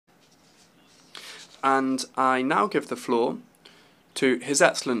and I now give the floor to His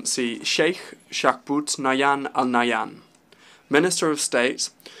Excellency Sheikh Shakbout Nayan Al Nayan, Minister of State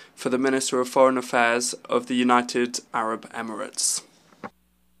for the Minister of Foreign Affairs of the United Arab Emirates.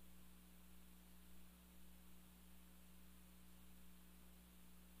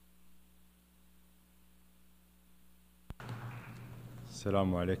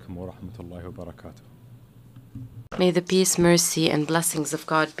 Assalamu alaikum wa rahmatullahi wa barakatuh. May the peace, mercy, and blessings of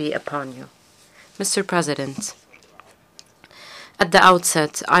God be upon you. Mr. President, at the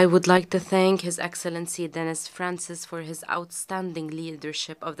outset, I would like to thank His Excellency Dennis Francis for his outstanding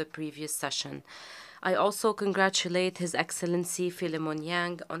leadership of the previous session. I also congratulate His Excellency Philemon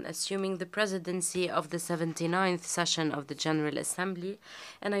Yang on assuming the presidency of the 79th session of the General Assembly,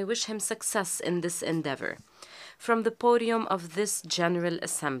 and I wish him success in this endeavor. From the podium of this General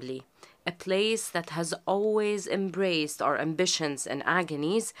Assembly, a place that has always embraced our ambitions and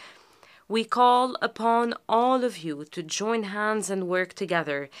agonies, we call upon all of you to join hands and work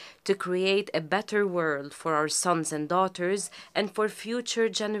together to create a better world for our sons and daughters and for future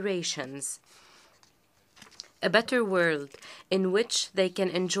generations. A better world in which they can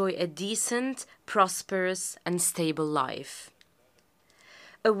enjoy a decent, prosperous, and stable life.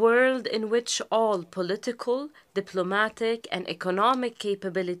 A world in which all political, diplomatic, and economic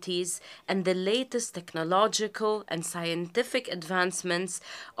capabilities and the latest technological and scientific advancements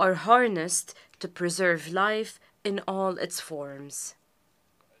are harnessed to preserve life in all its forms.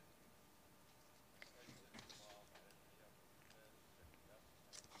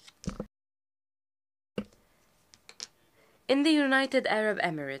 In the United Arab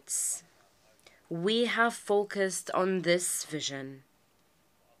Emirates, we have focused on this vision.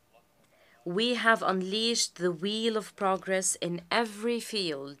 We have unleashed the wheel of progress in every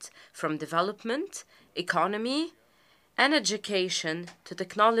field, from development, economy, and education to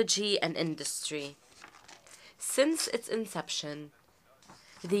technology and industry. Since its inception,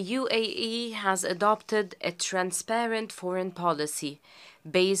 the UAE has adopted a transparent foreign policy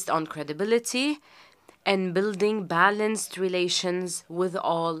based on credibility and building balanced relations with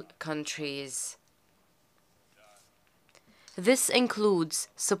all countries. This includes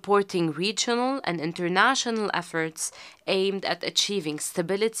supporting regional and international efforts aimed at achieving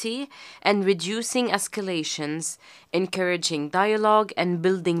stability and reducing escalations, encouraging dialogue and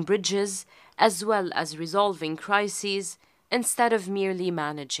building bridges, as well as resolving crises instead of merely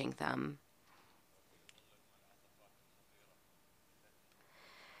managing them.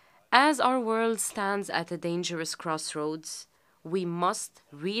 As our world stands at a dangerous crossroads, we must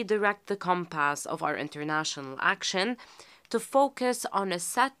redirect the compass of our international action to focus on a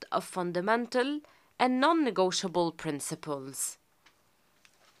set of fundamental and non-negotiable principles.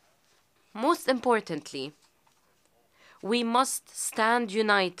 Most importantly, we must stand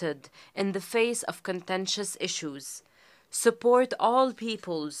united in the face of contentious issues, support all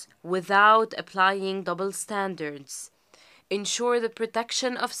peoples without applying double standards, ensure the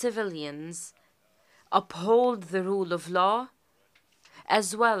protection of civilians, uphold the rule of law,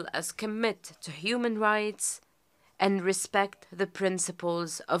 as well as commit to human rights and respect the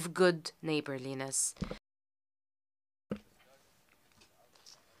principles of good neighborliness.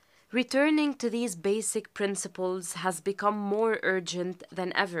 Returning to these basic principles has become more urgent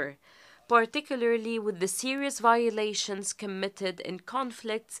than ever, particularly with the serious violations committed in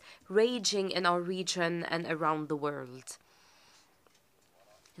conflicts raging in our region and around the world.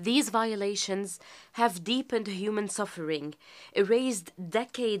 These violations have deepened human suffering, erased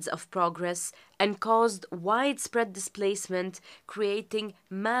decades of progress, and caused widespread displacement, creating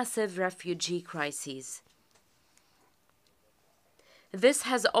massive refugee crises. This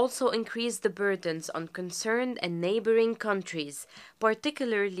has also increased the burdens on concerned and neighboring countries,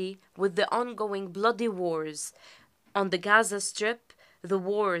 particularly with the ongoing bloody wars on the Gaza Strip, the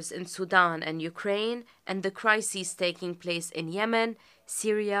wars in Sudan and Ukraine, and the crises taking place in Yemen,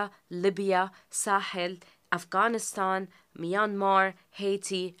 Syria, Libya, Sahel, Afghanistan, Myanmar,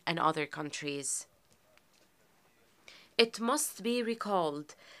 Haiti, and other countries. It must be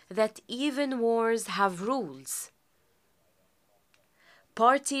recalled that even wars have rules.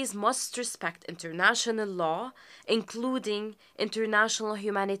 Parties must respect international law, including international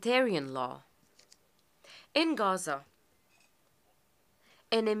humanitarian law. In Gaza,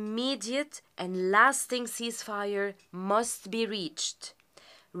 an immediate and lasting ceasefire must be reached.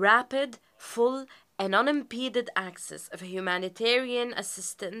 Rapid, full, and unimpeded access of humanitarian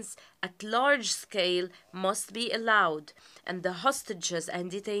assistance at large scale must be allowed, and the hostages and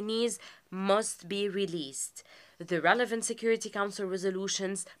detainees must be released. The relevant Security Council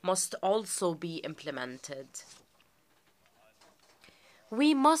resolutions must also be implemented.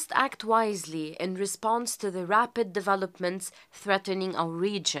 We must act wisely in response to the rapid developments threatening our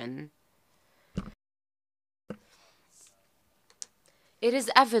region. It is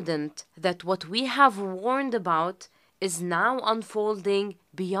evident that what we have warned about is now unfolding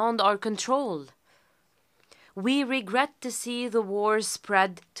beyond our control. We regret to see the war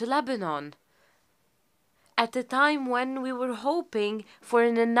spread to Lebanon, at a time when we were hoping for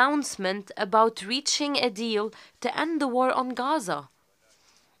an announcement about reaching a deal to end the war on Gaza.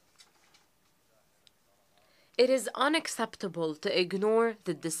 It is unacceptable to ignore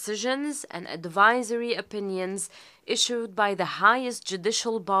the decisions and advisory opinions issued by the highest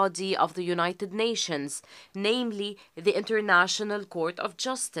judicial body of the United Nations, namely the International Court of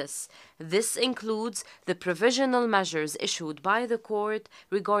Justice. This includes the provisional measures issued by the court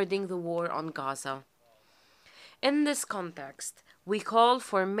regarding the war on Gaza. In this context, we call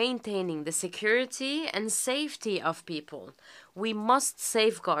for maintaining the security and safety of people. We must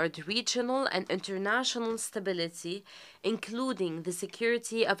safeguard regional and international stability, including the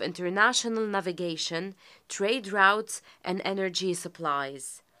security of international navigation, trade routes, and energy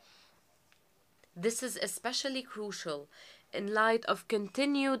supplies. This is especially crucial in light of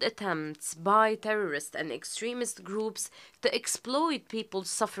continued attempts by terrorist and extremist groups to exploit people's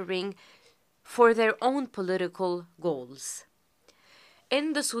suffering for their own political goals.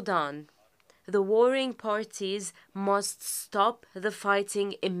 In the Sudan, the warring parties must stop the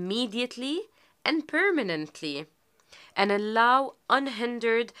fighting immediately and permanently and allow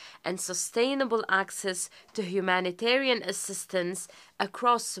unhindered and sustainable access to humanitarian assistance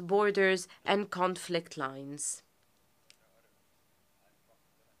across borders and conflict lines.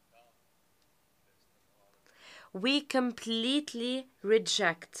 We completely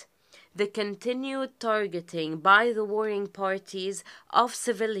reject the continued targeting by the warring parties of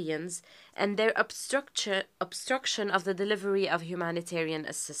civilians and their obstruction of the delivery of humanitarian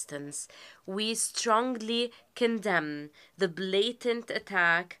assistance. We strongly condemn the blatant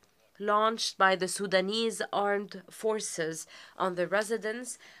attack launched by the Sudanese armed forces on the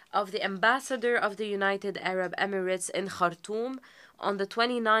residence of the ambassador of the United Arab Emirates in Khartoum on the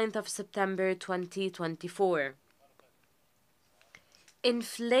 29th of September 2024. In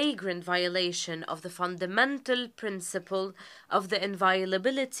flagrant violation of the fundamental principle of the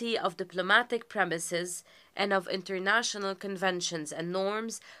inviolability of diplomatic premises and of international conventions and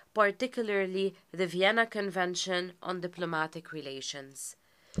norms, particularly the Vienna Convention on Diplomatic Relations.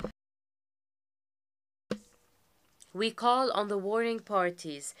 We call on the warring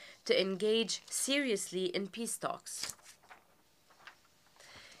parties to engage seriously in peace talks.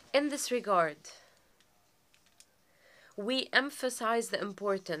 In this regard, we emphasize the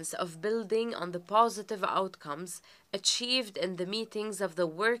importance of building on the positive outcomes achieved in the meetings of the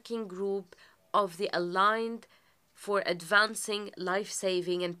Working Group of the Aligned for Advancing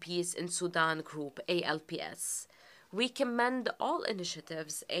Life-Saving and Peace in Sudan Group, ALPS. We commend all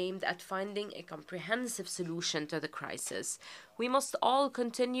initiatives aimed at finding a comprehensive solution to the crisis. We must all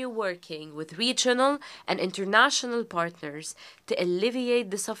continue working with regional and international partners to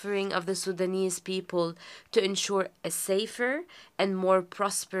alleviate the suffering of the Sudanese people to ensure a safer and more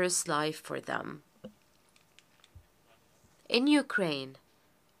prosperous life for them. In Ukraine,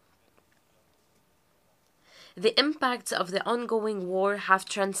 the impacts of the ongoing war have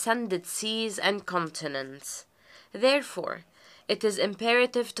transcended seas and continents. Therefore, it is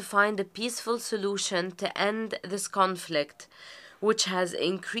imperative to find a peaceful solution to end this conflict, which has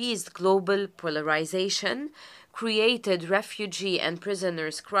increased global polarization, created refugee and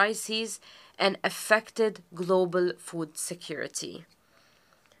prisoners crises, and affected global food security.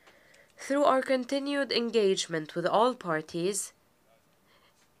 Through our continued engagement with all parties,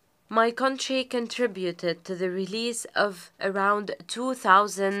 my country contributed to the release of around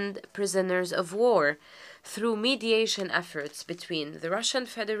 2,000 prisoners of war through mediation efforts between the Russian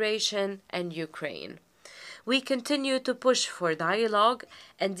Federation and Ukraine. We continue to push for dialogue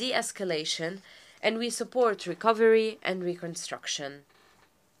and de-escalation, and we support recovery and reconstruction.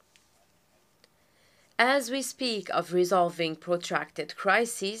 As we speak of resolving protracted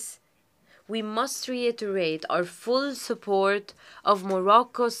crises, we must reiterate our full support of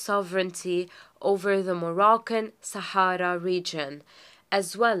Morocco's sovereignty over the Moroccan Sahara region,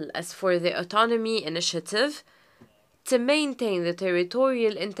 as well as for the Autonomy Initiative to maintain the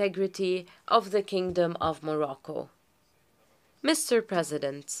territorial integrity of the Kingdom of Morocco. Mr.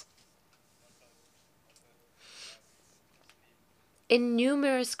 President, in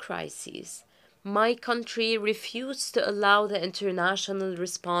numerous crises, my country refused to allow the international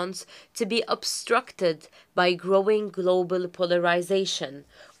response to be obstructed by growing global polarization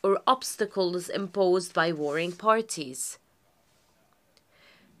or obstacles imposed by warring parties.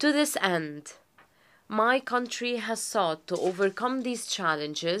 To this end, my country has sought to overcome these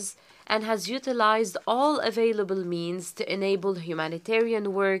challenges and has utilized all available means to enable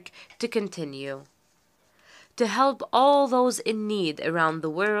humanitarian work to continue. To help all those in need around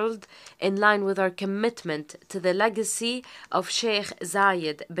the world, in line with our commitment to the legacy of Sheikh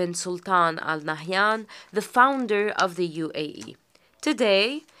Zayed bin Sultan Al Nahyan, the founder of the UAE.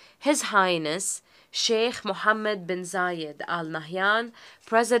 Today, His Highness Sheikh Mohammed bin Zayed Al Nahyan,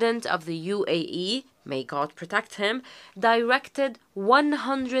 President of the UAE, may God protect him, directed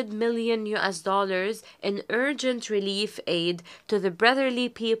 $100 million in urgent relief aid to the brotherly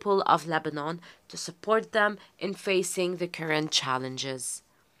people of Lebanon to support them in facing the current challenges.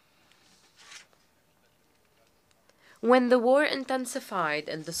 When the war intensified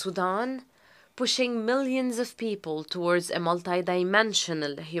in the Sudan, pushing millions of people towards a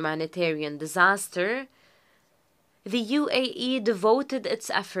multidimensional humanitarian disaster, the UAE devoted its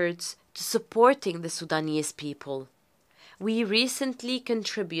efforts to supporting the Sudanese people. We recently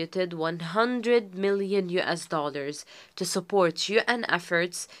contributed $100 million to support UN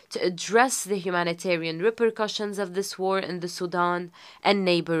efforts to address the humanitarian repercussions of this war in the Sudan and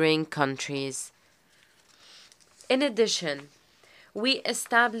neighboring countries. In addition, we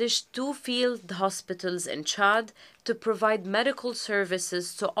established 2 field hospitals in Chad to provide medical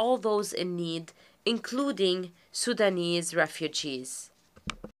services to all those in need, including Sudanese refugees.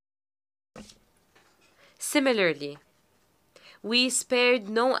 Similarly, we spared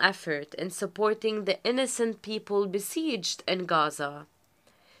no effort in supporting the innocent people besieged in Gaza.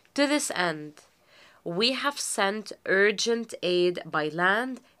 To this end, we have sent urgent aid by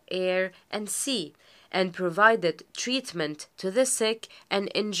land, air, and sea, and provided treatment to the sick and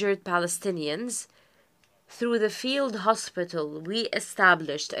injured Palestinians through the field hospital we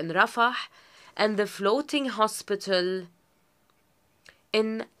established in Rafah and the floating hospital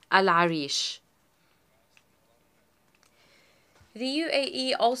in Al Arish. The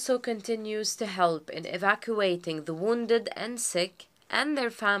UAE also continues to help in evacuating the wounded and sick and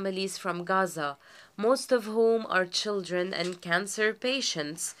their families from Gaza, most of whom are children and cancer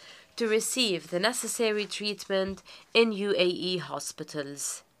patients, to receive the necessary treatment in UAE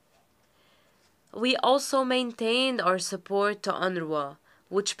hospitals. We also maintained our support to UNRWA,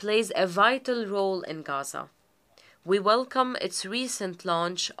 which plays a vital role in Gaza. We welcome its recent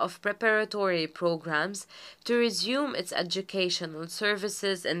launch of preparatory programs to resume its educational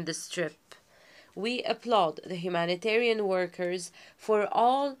services in the Strip. We applaud the humanitarian workers for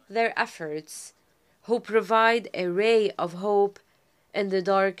all their efforts, who provide a ray of hope in the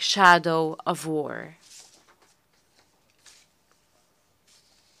dark shadow of war.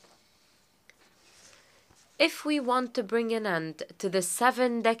 If we want to bring an end to the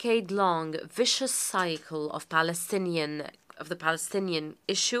 7-decade-long vicious cycle of the Palestinian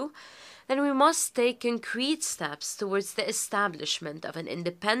issue, then we must take concrete steps towards the establishment of an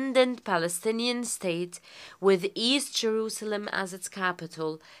independent Palestinian state with East Jerusalem as its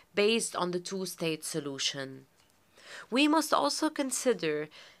capital, based on the 2-state solution. We must also consider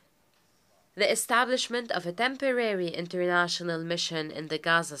the establishment of a temporary international mission in the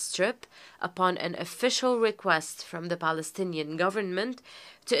Gaza Strip upon an official request from the Palestinian government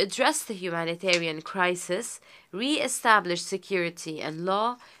to address the humanitarian crisis, re-establish security and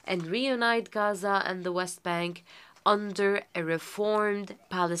law, and reunite Gaza and the West Bank under a reformed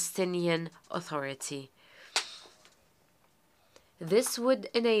Palestinian Authority. This would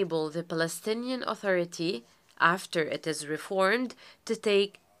enable the Palestinian Authority, after it is reformed, to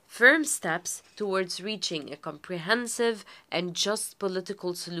take firm steps towards reaching a comprehensive and just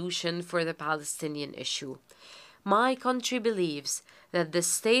political solution for the Palestinian issue. My country believes that the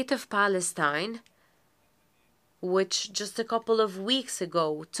state of Palestine, which just a couple of weeks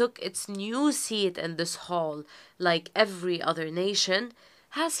ago took its new seat in this hall like every other nation,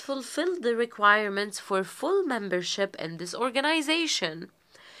 has fulfilled the requirements for full membership in this organization.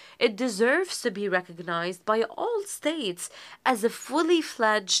 It deserves to be recognized by all states as a fully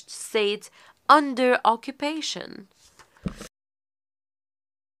fledged state under occupation.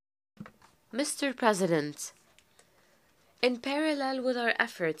 Mr. President, in parallel with our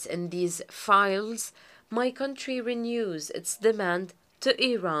efforts in these files, my country renews its demand to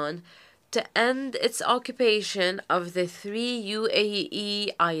Iran to end its occupation of the 3 UAE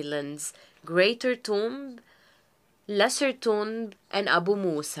islands, Greater Toomb, Lesser Toomb, and Abu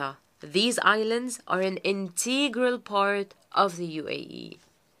Musa. These islands are an integral part of the UAE.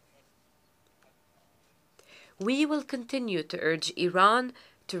 We will continue to urge Iran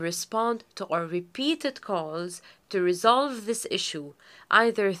to respond to our repeated calls to resolve this issue,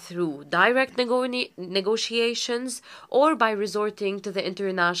 either through direct negotiations or by resorting to the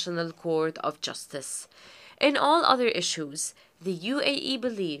International Court of Justice. In all other issues, the UAE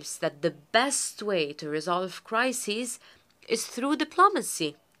believes that the best way to resolve crises is through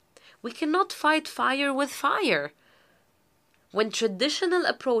diplomacy. We cannot fight fire with fire. When traditional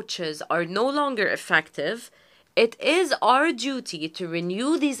approaches are no longer effective, it is our duty to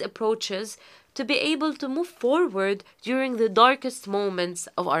renew these approaches to be able to move forward during the darkest moments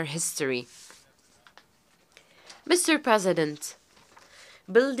of our history. Mr. President,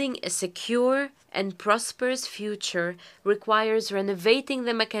 building a secure and prosperous future requires renovating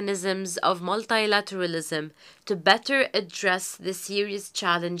the mechanisms of multilateralism to better address the serious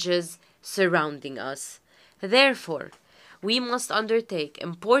challenges surrounding us. Therefore, we must undertake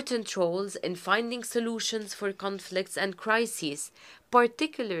important roles in finding solutions for conflicts and crises,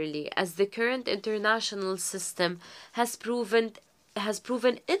 particularly as the current international system has proven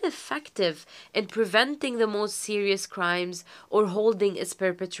ineffective in preventing the most serious crimes or holding its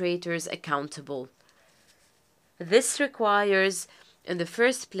perpetrators accountable. This requires, in the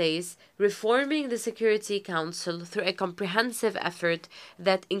first place, reforming the Security Council through a comprehensive effort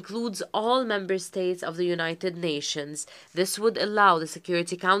that includes all member states of the United Nations. This would allow the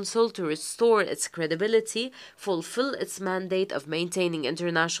Security Council to restore its credibility, fulfill its mandate of maintaining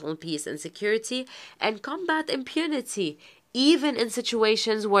international peace and security, and combat impunity, even in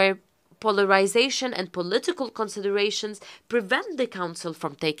situations where polarization and political considerations prevent the Council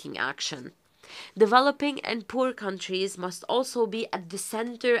from taking action. Developing and poor countries must also be at the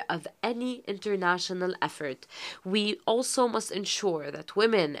center of any international effort. We also must ensure that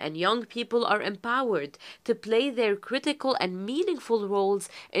women and young people are empowered to play their critical and meaningful roles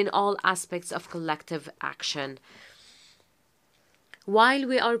in all aspects of collective action. While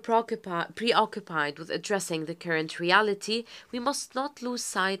we are preoccupied with addressing the current reality, we must not lose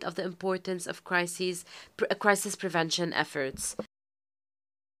sight of the importance of crisis prevention efforts.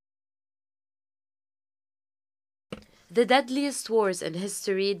 The deadliest wars in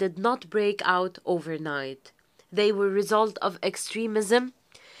history did not break out overnight. They were a result of extremism,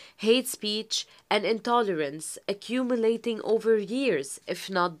 hate speech, and intolerance accumulating over years, if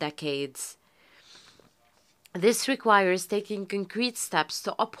not decades. This requires taking concrete steps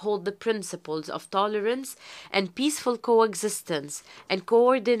to uphold the principles of tolerance and peaceful coexistence and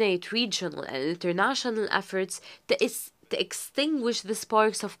coordinate regional and international efforts to extinguish the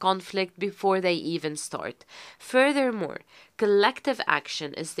sparks of conflict before they even start. Furthermore, collective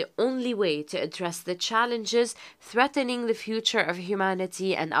action is the only way to address the challenges threatening the future of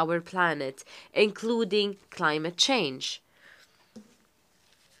humanity and our planet, including climate change.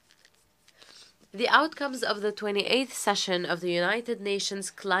 The outcomes of the 28th session of the United Nations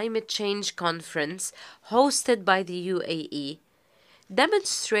Climate Change Conference, hosted by the UAE,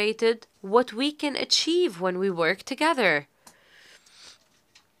 demonstrated what we can achieve when we work together.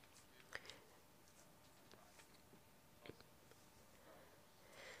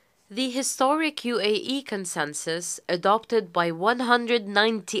 The historic UAE consensus, adopted by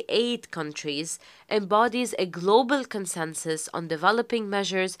 198 countries, embodies a global consensus on developing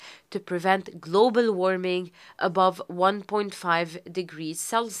measures to prevent global warming above 1.5 degrees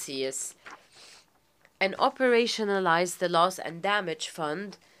Celsius and operationalize the Loss and Damage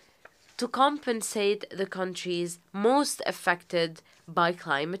Fund to compensate the countries most affected by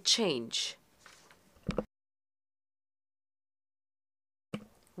climate change.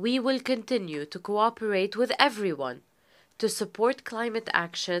 We will continue to cooperate with everyone to support climate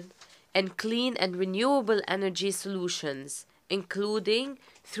action and clean and renewable energy solutions, including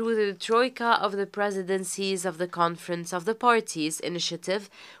through the Troika of the Presidencies of the Conference of the Parties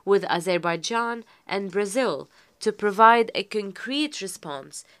initiative with Azerbaijan and Brazil to provide a concrete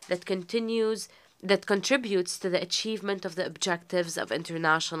response that contributes to the achievement of the objectives of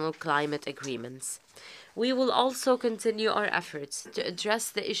international climate agreements. We will also continue our efforts to address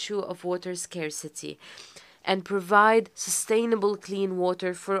the issue of water scarcity and provide sustainable clean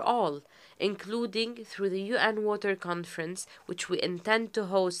water for all, including through the UN Water Conference, which we intend to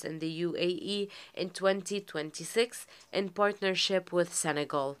host in the UAE in 2026 in partnership with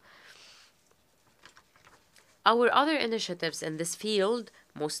Senegal. Our other initiatives in this field,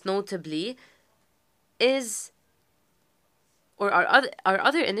 most notably, our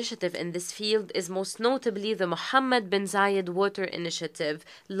other initiative in this field is most notably the Mohammed bin Zayed Water Initiative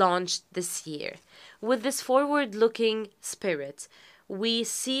launched this year. With this forward-looking spirit, we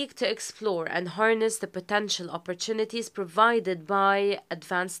seek to explore and harness the potential opportunities provided by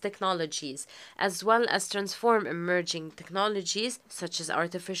advanced technologies, as well as transform emerging technologies, such as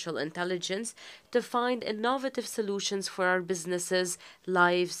artificial intelligence, to find innovative solutions for our businesses,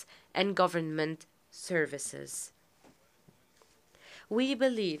 lives, and government services. We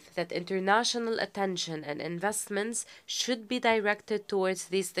believe that international attention and investments should be directed towards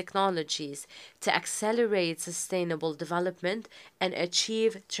these technologies to accelerate sustainable development and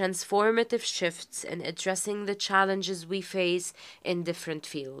achieve transformative shifts in addressing the challenges we face in different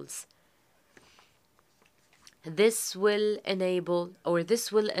fields. This will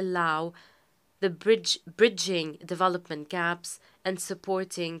allow the bridging development gaps and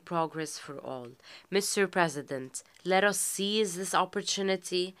supporting progress for all. Mr. President, let us seize this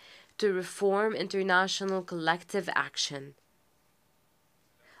opportunity to reform international collective action,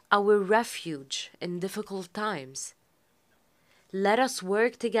 our refuge in difficult times. Let us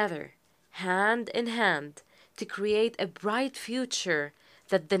work together, hand in hand, to create a bright future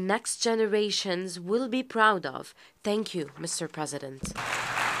that the next generations will be proud of. Thank you, Mr. President.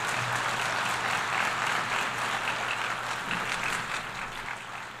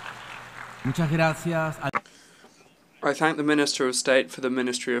 Muchas gracias. I thank the Minister of State for the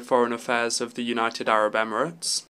Ministry of Foreign Affairs of the United Arab Emirates.